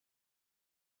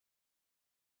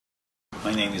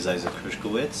My name is Isaac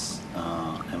Hershkowitz.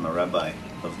 I'm a rabbi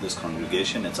of this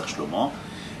congregation at Tzach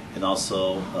and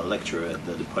also a lecturer at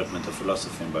the Department of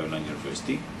Philosophy in Bar Ilan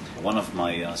University. One of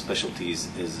my specialties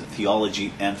is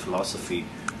theology and philosophy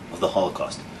of the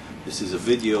Holocaust. This is a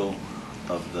video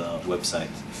of the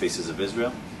website Faces of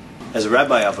Israel. As a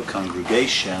rabbi of a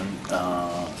congregation,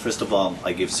 first of all,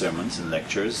 I give sermons and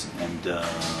lectures, and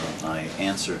I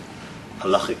answer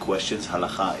halachic questions.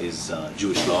 Halakha is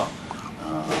Jewish law.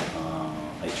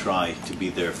 I try to be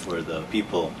there for the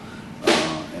people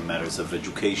in matters of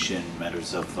education,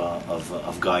 matters of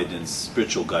guidance,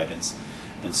 spiritual guidance,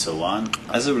 and so on.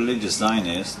 As a religious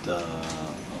Zionist,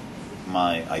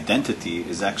 my identity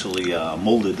is actually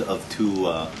molded of two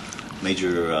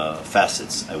major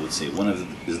facets, I would say. One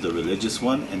is the religious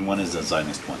one, and one is the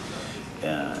Zionist one.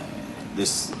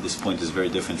 This point is very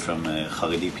different from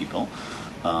Haredi people,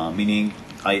 meaning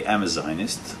I am a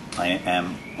Zionist, I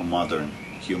am a modern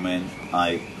human.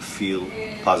 I feel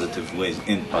in positive ways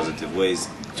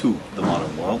to the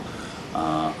modern world,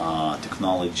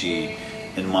 technology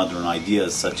and modern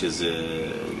ideas such as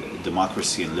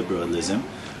democracy and liberalism.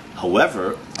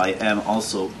 However, I am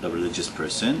also a religious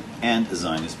person and a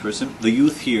Zionist person. The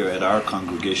youth here at our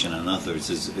congregation and others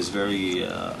is very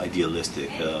idealistic.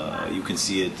 You can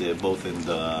see it both in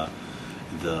the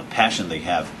passion they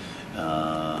have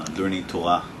learning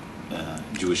Torah,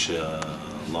 Jewish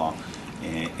law,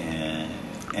 and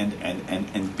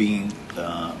being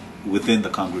within the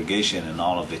congregation and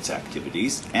all of its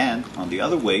activities. And on the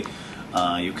other way,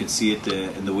 you can see it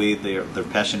in the way they're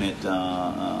passionate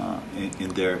in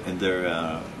their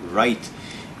right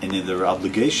and in their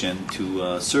obligation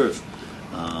to serve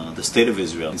the state of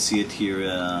Israel. You can see it here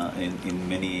in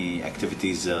many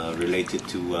activities related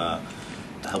to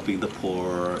helping the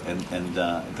poor and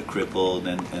the crippled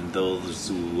and those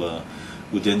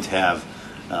who didn't have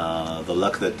the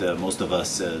luck that most of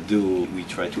us do. We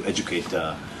try to educate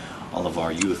all of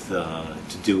our youth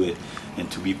to do it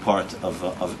and to be part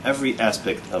of every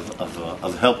aspect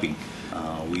of helping.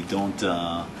 We don't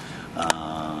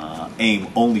aim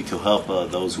only to help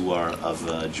those who are of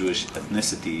Jewish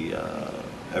ethnicity.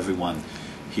 Everyone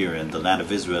here in the land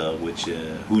of Israel,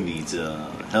 who needs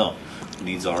help, who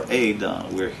needs our aid,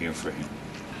 we're here for him.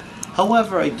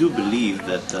 However, I do believe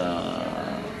that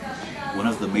one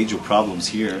of the major problems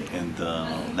here in the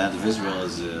land of Israel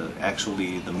is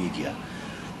actually the media,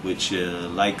 which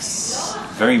likes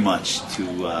very much to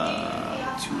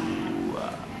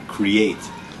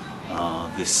create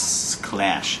this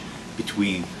clash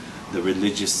between the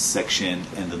religious section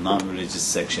and the non-religious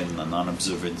section, the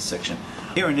non-observant section.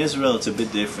 Here in Israel, it's a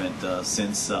bit different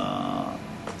since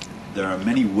there are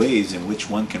many ways in which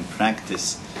one can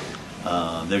practice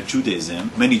their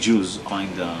Judaism. Many Jews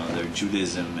find their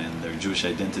Judaism and their Jewish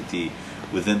identity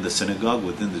within the synagogue,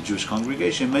 within the Jewish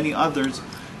congregation. Many others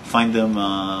find them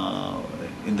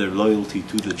in their loyalty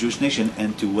to the Jewish nation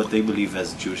and to what they believe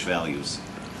as Jewish values.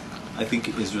 I think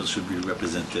Israel should be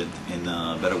represented in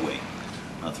a better way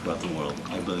throughout the world.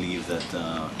 I believe that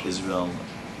Israel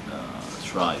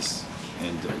tries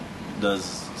and does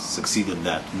succeed in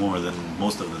that more than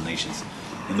most of the nations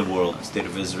in the world. The state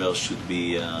of Israel should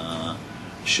be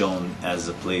shown as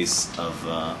a place of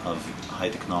high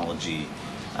technology,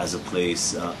 as a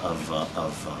place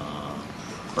of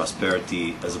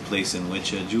prosperity, as a place in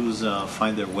which Jews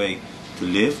find their way to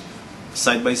live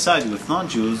side by side with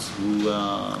non-Jews who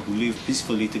live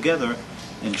peacefully together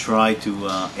and try to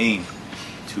aim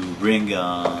to bring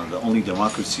the only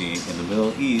democracy in the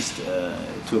Middle East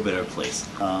to a better place.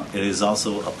 It is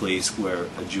also a place where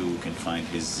a Jew can find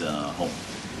his home.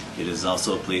 It is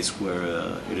also a place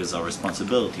where it is our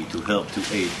responsibility to help, to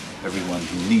aid everyone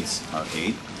who needs our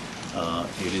aid.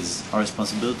 It is our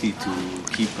responsibility to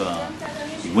keep the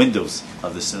windows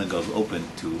of the synagogue open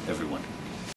to everyone.